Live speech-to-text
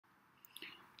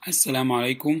Assalamu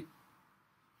alaikum.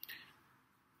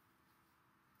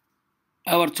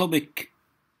 Our topic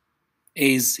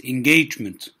is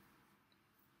engagement.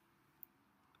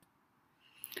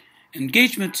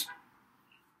 Engagement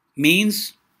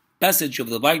means passage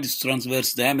of the widest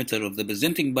transverse diameter of the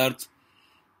presenting part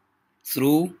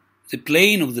through the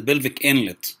plane of the pelvic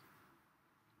inlet.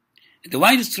 The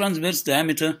widest transverse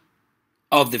diameter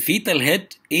of the fetal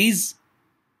head is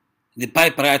the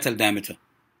biparietal diameter,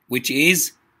 which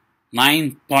is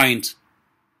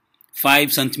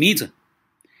 9.5 centimeter,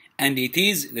 and it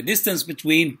is the distance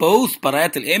between both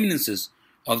parietal eminences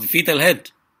of the fetal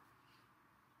head,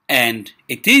 and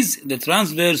it is the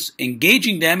transverse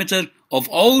engaging diameter of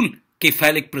all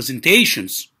cephalic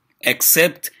presentations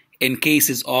except in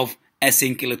cases of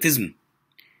asynclitism,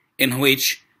 in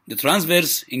which the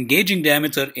transverse engaging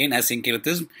diameter in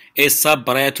asynclitism is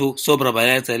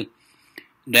supraparietal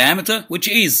diameter, which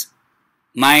is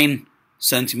 9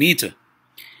 centimeter.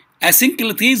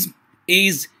 Asynclitism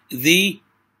is the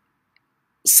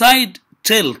side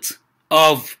tilt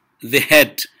of the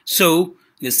head, so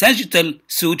the sagittal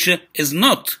suture is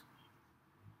not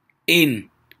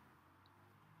in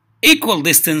equal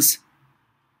distance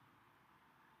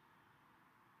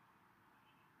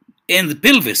in the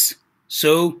pelvis,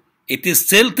 so it is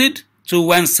tilted to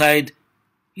one side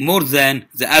more than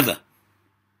the other.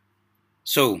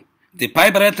 So the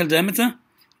biparietal diameter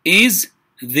is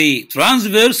the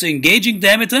transverse engaging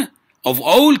diameter of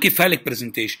all cephalic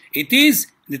presentation. It is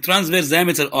the transverse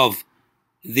diameter of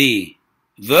the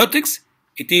vertex.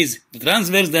 It is the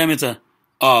transverse diameter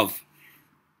of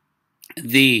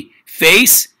the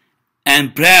face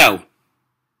and brow.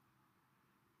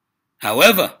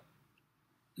 However,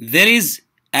 there is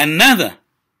another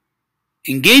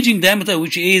engaging diameter,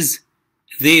 which is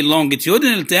the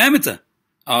longitudinal diameter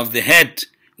of the head,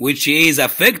 which is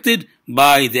affected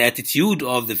by the attitude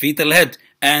of the fetal head,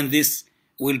 and this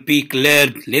will be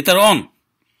cleared later on.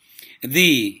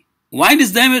 The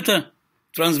widest diameter,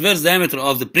 transverse diameter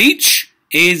of the breech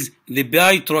is the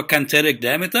bitrochanteric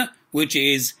diameter, which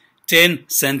is 10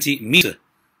 centimeter.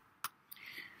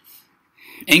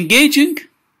 Engaging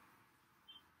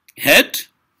head,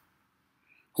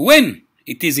 when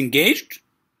it is engaged,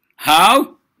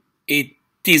 how it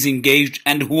is engaged,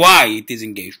 and why it is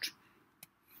engaged.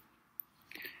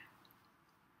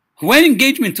 When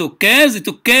engagement occurs, it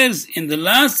occurs in the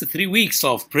last 3 weeks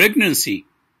of pregnancy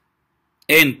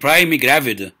in primi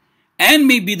gravida and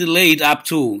may be delayed up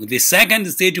to the second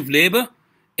stage of labor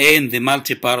in the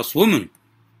multiparous woman.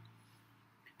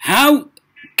 How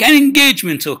can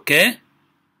engagement occur?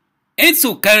 Its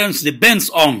occurrence depends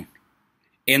on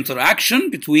interaction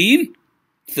between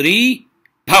 3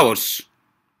 powers.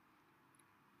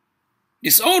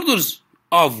 Disorders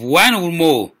of one or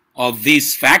more of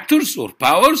these factors or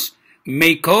powers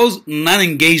may cause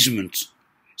non-engagement.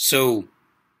 So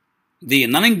the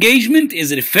non-engagement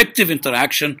is an effective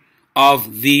interaction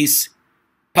of these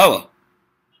powers.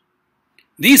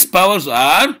 These powers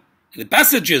are the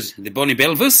passages, the bony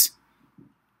pelvis,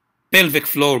 pelvic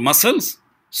floor muscles,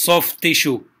 soft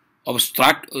tissue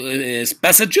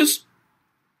passages.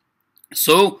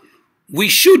 So we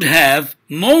should have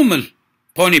normal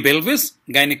bony pelvis,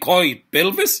 gynecoid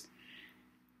pelvis,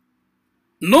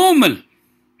 normal,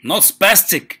 not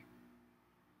spastic,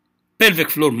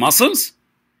 pelvic floor muscles,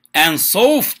 and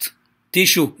soft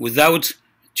tissue without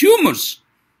tumors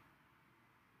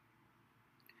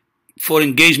for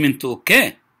engagement to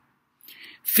occur.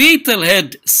 Fetal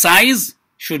head size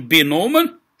should be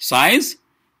normal size,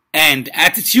 and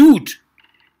attitude.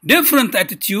 Different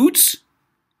attitudes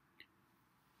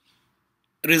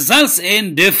results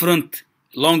in different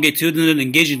longitudinal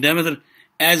engaging diameter,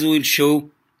 as we will show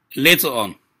later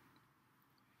on.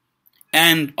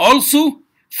 And also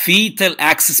fetal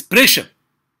axis pressure,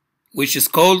 which is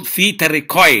called fetal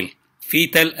recoil.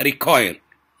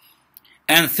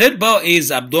 And third power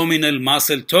is abdominal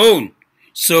muscle tone.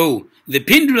 So the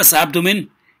pendulous abdomen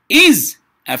is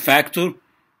a factor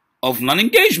of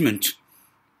non-engagement.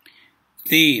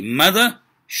 The mother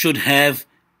should have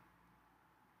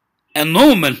a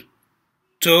normal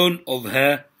tone of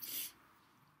her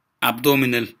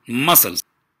abdominal muscles.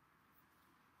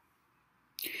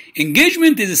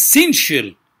 Engagement is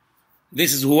essential.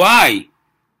 This is why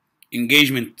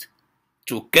engagement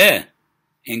to occur.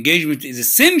 Engagement is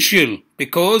essential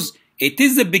because it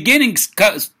is the beginning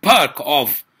spark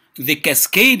of the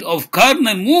cascade of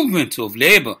cardinal movements of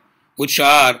labor, which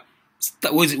start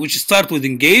with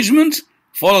engagement,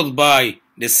 followed by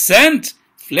descent,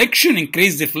 flexion,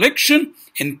 increased deflection,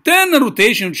 internal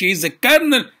rotation, which is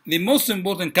the most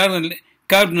important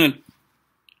cardinal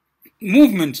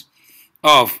movement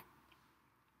of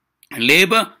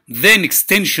labor, then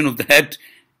extension of the head,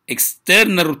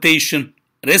 external rotation,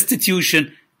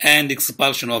 restitution, and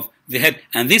expulsion of the head.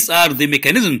 And these are the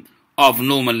mechanism of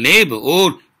normal labor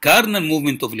or carnal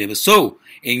movement of labor. So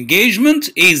engagement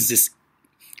is the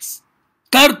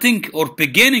starting or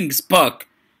beginning spark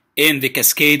in the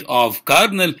cascade of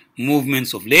carnal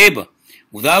movements of labor.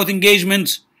 Without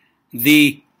engagement,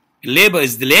 the labor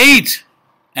is delayed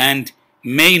and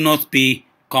may not be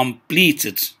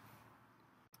completed.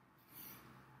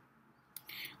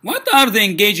 What are the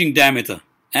engaging diameter?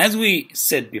 As we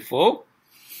said before,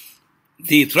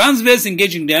 the transverse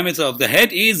engaging diameter of the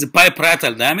head is the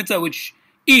biparietal diameter, which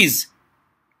is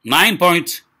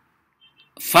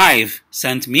 9.5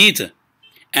 centimeter,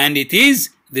 and it is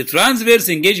the transverse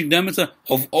engaging diameter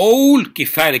of all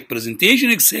cephalic presentation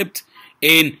except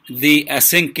in the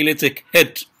asynclitic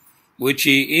head, which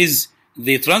is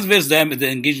the transverse diameter, the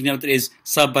engaging diameter is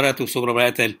subparietal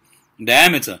supraparietal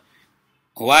diameter,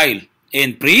 while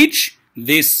in breech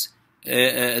this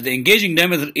the engaging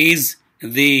diameter is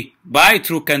the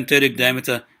bitrochanteric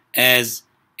diameter, as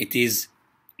it is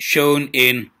shown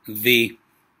in the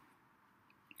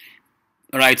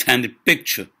right-hand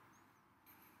picture.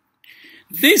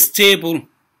 This table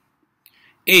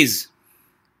is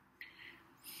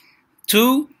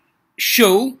to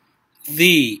show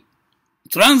the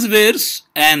transverse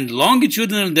and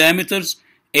longitudinal diameters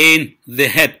in the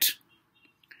head,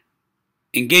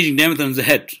 engaging diameter in the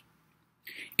head.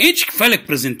 Each cephalic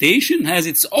presentation has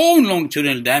its own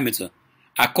longitudinal diameter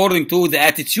according to the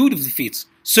attitude of the feet.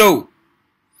 So,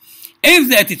 if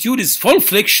the attitude is full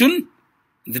flexion,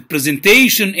 the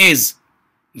presentation is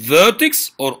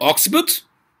vertex or occiput,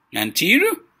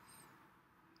 anterior.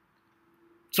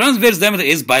 Transverse diameter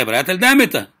is biparietal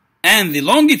diameter, and the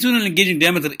longitudinal engaging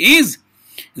diameter is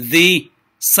the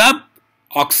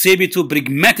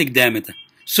suboccipito-pragmatic diameter.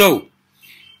 So,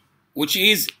 which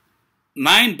is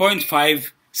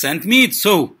 9.5 centimeters.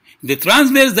 So, the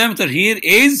transverse diameter here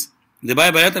is the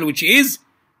biparietal, which is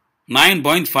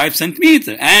 9.5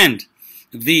 centimeters, and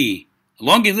the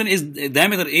longitudinal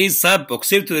diameter is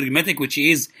suboccipito-pragmatic, which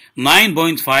is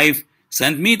 9.5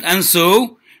 centimeters, and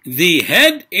so the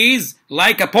head is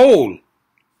like a pole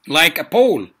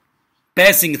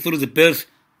passing through the birth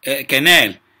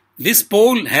canal. This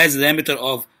pole has a diameter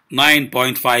of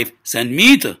 9.5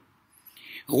 centimeters.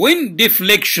 When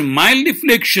deflection, mild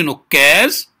deflection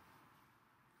occurs,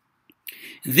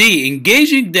 the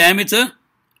engaging diameter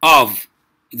of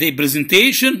the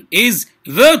presentation is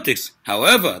vertex.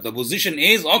 However, the position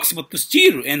is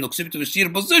occipito-posterior in occipito-posterior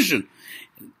position.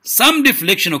 Some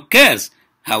deflection occurs.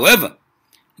 However,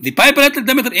 the biparietal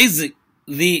diameter is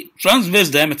the transverse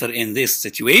diameter in this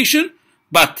situation,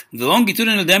 but the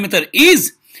longitudinal diameter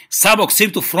is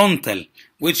suboccipitofrontal,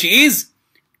 which is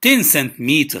 10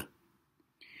 centimeters.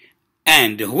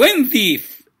 And when the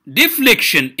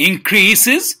deflection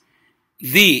increases,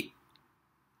 the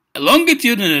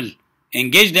longitudinal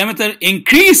engaged diameter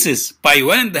increases by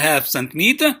 1.5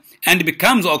 centimeters and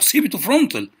becomes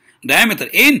occipitofrontal diameter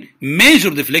in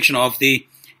major deflection of the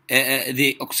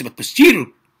occipito-posterior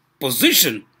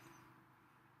position.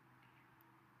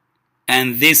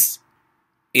 And this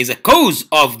is a cause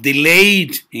of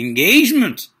delayed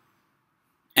engagement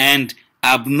and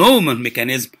abnormal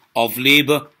mechanism of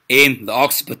labor in the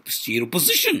occipito-posterior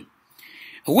position.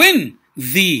 When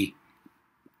the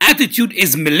attitude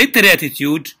is military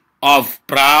attitude of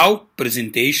brow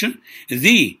presentation,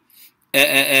 the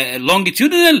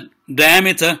longitudinal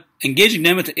diameter, engaging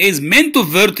diameter, is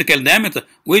mento-vertical diameter,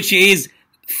 which is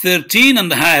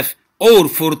 13.5 or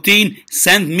 14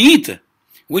 centimeters,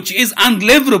 which is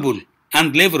unleverable,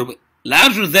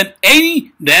 larger than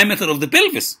any diameter of the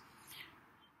pelvis.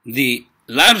 The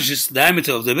largest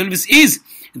diameter of the pelvis is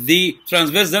the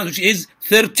transverse diameter, which is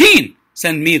 13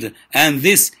 centimeters, and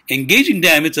this engaging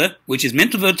diameter, which is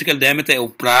mento-vertical diameter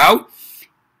of brow,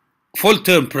 full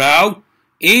term brow,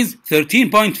 is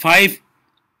 13.5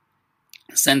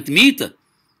 centimeters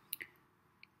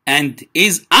and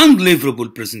is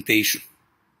unleverable presentation.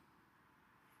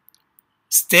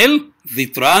 Still, the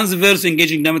transverse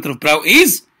engaging diameter of brow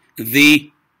is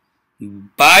the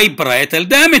biparietal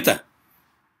diameter.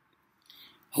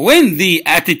 When the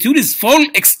attitude is full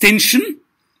extension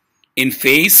in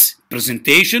face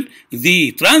presentation,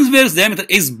 the transverse diameter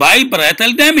is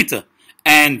biparietal diameter,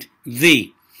 and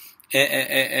the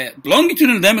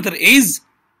longitudinal diameter is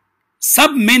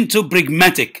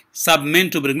submento-pragmatic,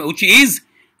 which is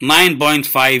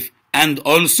 9.5, and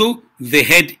also the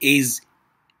head is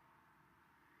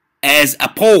as a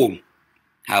pole.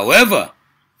 However,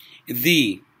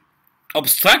 the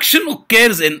obstruction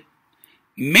occurs in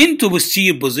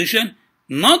mento-posterior position,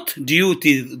 not due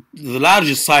to the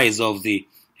large size of the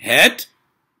head,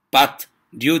 but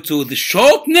due to the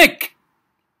short neck,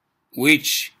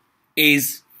 which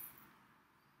is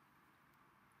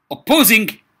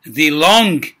opposing the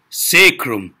long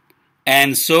sacrum,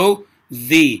 and so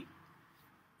the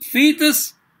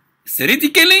fetus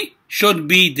theoretically should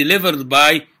be delivered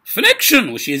by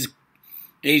flexion, which is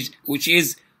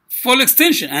full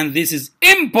extension, and this is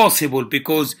impossible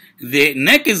because the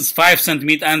neck is 5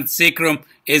 centimeters and sacrum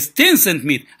is 10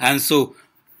 centimeters, and so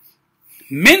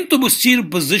men to posterior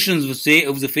positions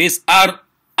of the face are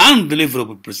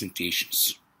undeliverable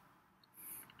presentations.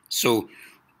 So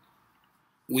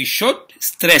we should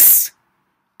stress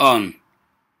on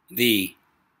the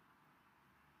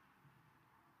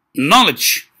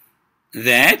knowledge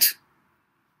that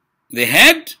the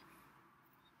head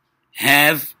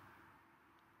have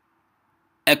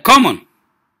a common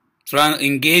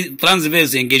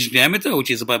transverse engaging diameter,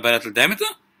 which is a bilateral diameter,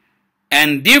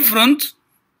 and different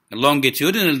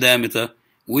longitudinal diameter,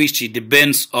 which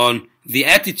depends on the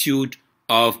attitude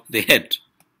of the head.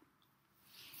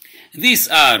 These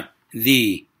are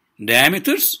the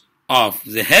diameters of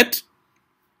the head.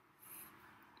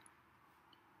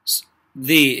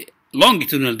 The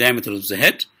longitudinal diameter of the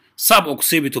head,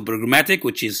 suboccipito-pragmatic,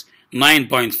 which is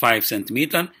 9.5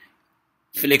 centimeter,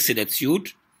 flexed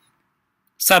attitude,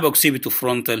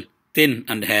 suboccipito-frontal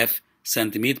 10.5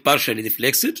 centimeter, partially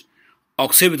deflexed,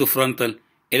 occipito-frontal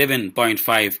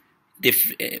 11.5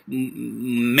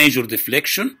 major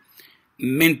deflection,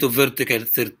 mento-vertical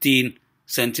 13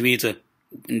 centimeter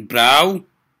in brow,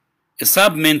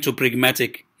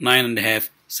 submento-pragmatic 9.5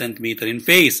 centimeter in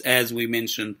face, as we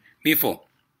mentioned before.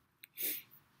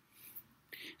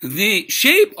 The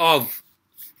shape of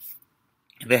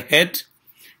the head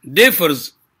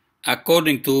differs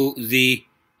according to the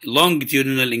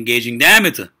longitudinal engaging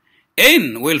diameter.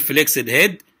 In well-flexed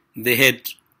head, the head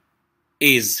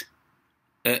is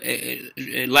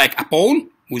like a pole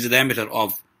with a diameter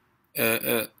of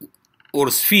or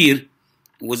a sphere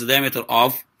with a diameter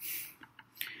of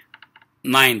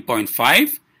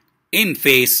 9.5. In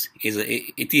face,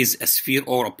 it is a sphere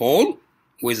or a pole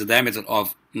with a diameter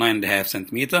of 9.5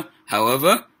 centimeter.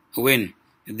 However, when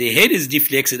the head is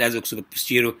deflexed as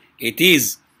occipito-posterior, it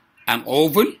is an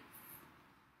oval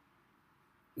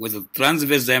with a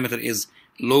transverse diameter is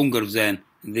longer than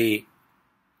the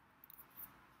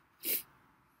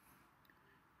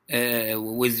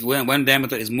with one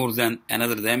diameter is more than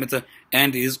another diameter,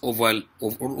 and is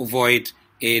ovoid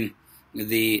in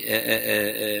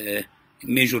the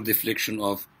major deflection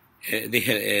of the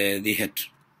head.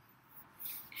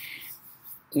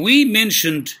 We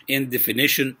mentioned in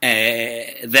definition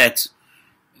that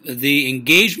the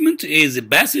engagement is a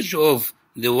passage of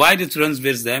the wide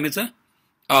transverse diameter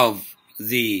of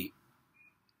the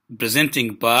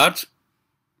presenting part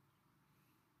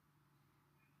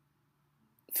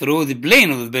through the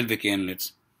plane of the pelvic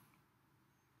inlet.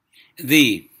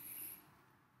 The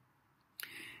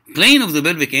plane of the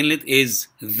pelvic inlet is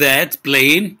that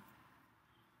plane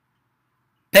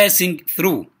passing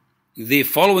through the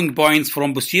following points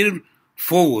from posterior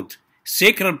forward: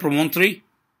 sacral promontory,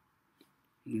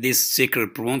 this sacral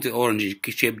promontory, orange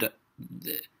shaped,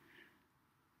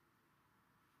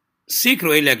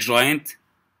 sacroiliac joint,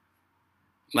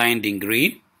 lined in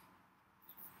green,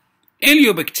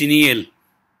 iliopectineal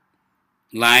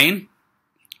line,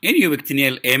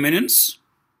 iliopectineal eminence,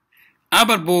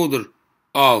 upper border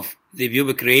of the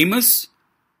pubic ramus,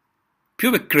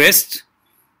 pubic crest,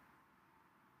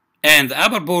 and the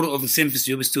upper border of the symphysis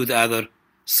pubis to the other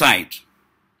side.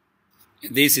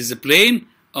 This is the plane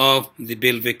of the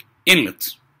pelvic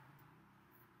inlet.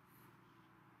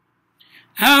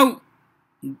 How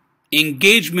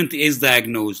engagement is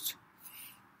diagnosed?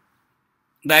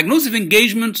 Diagnosis of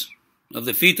engagement of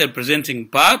the fetal presenting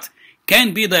part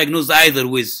can be diagnosed either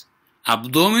with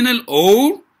abdominal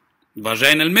or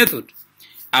vaginal method.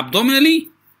 Abdominally,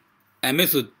 a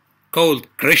method called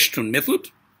Crichton method.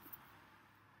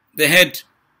 The head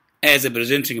as a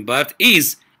presenting part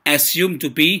is assumed to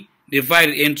be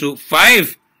divided into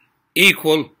 5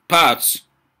 equal parts,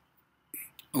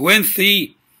 when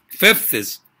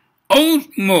 3/5 or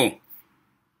more,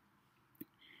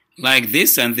 like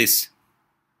this and this,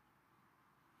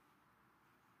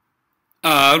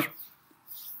 are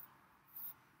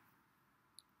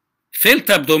felt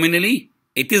abdominally.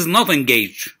 It is not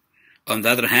engaged. On the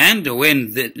other hand,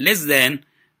 when less than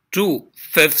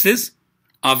 2/5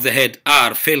 of the head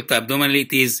are felt abdominally,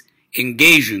 it is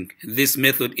engaging. This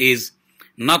method is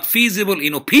not feasible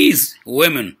in obese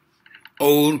women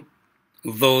or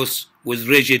those with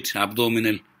rigid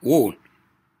abdominal wall,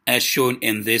 as shown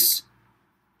in this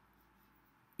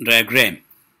diagram.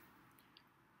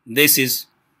 This is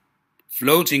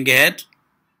floating head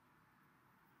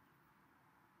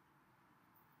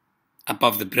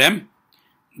above the brim.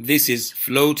 This is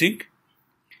floating,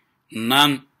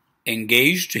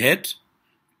 non-engaged head,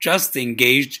 just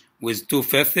engaged with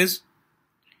 2/5,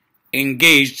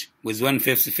 engaged with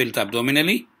 1/5 felt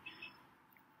abdominally,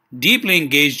 deeply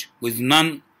engaged with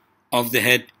none of the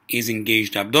head is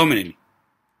engaged abdominally.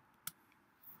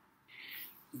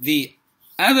 The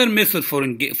other method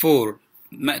for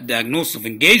diagnosis of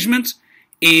engagement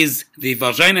is the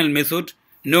vaginal method,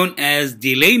 known as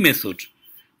delay method.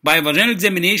 By vaginal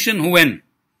examination, when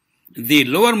the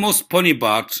lowermost bony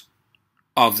part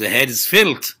of the head is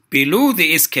felt below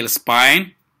the ischial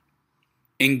spine,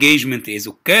 engagement is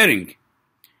occurring.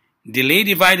 Delay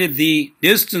divided the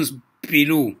distance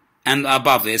below and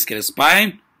above the ischial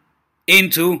spine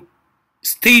into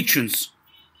stations,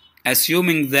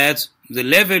 assuming that the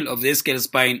level of the ischial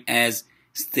spine as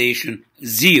station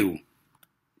 0,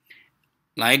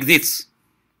 like this.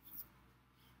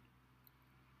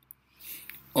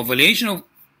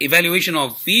 Evaluation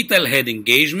of fetal head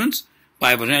engagements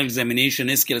by vaginal examination.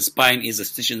 Ischial spine is a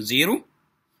station 0,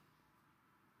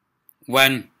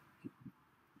 1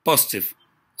 positive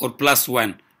or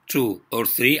 +1, 2 or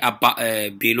 3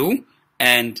 below,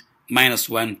 and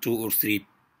 -1, 2 or 3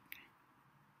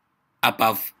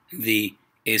 above the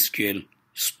ischial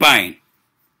spine.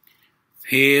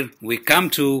 Here we come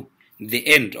to the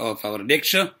end of our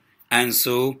lecture, and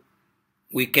so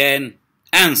we can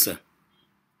answer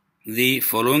the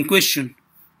following question.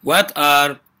 What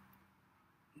are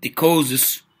the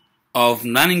causes of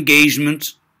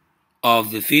non-engagement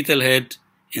of the fetal head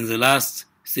in the last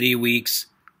 3 weeks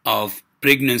of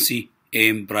pregnancy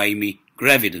in primi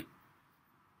gravida?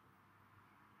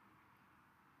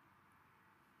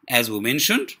 As we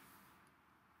mentioned,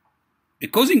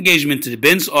 because engagement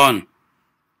depends on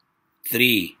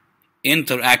 3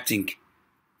 interacting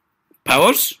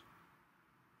powers,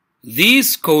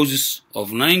 these causes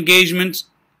of non-engagement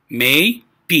may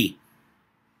be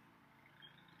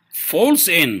faults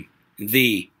in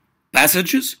the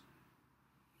passages,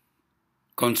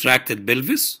 contracted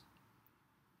pelvis,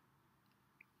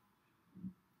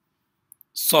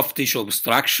 soft tissue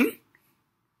obstruction,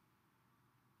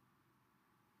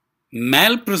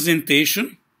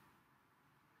 malpresentation,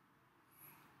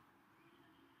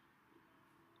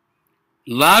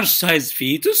 large size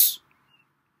fetus,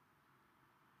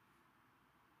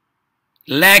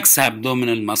 lax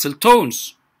abdominal muscle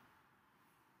tones.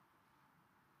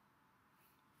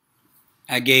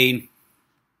 Again,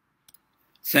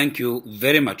 thank you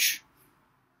very much.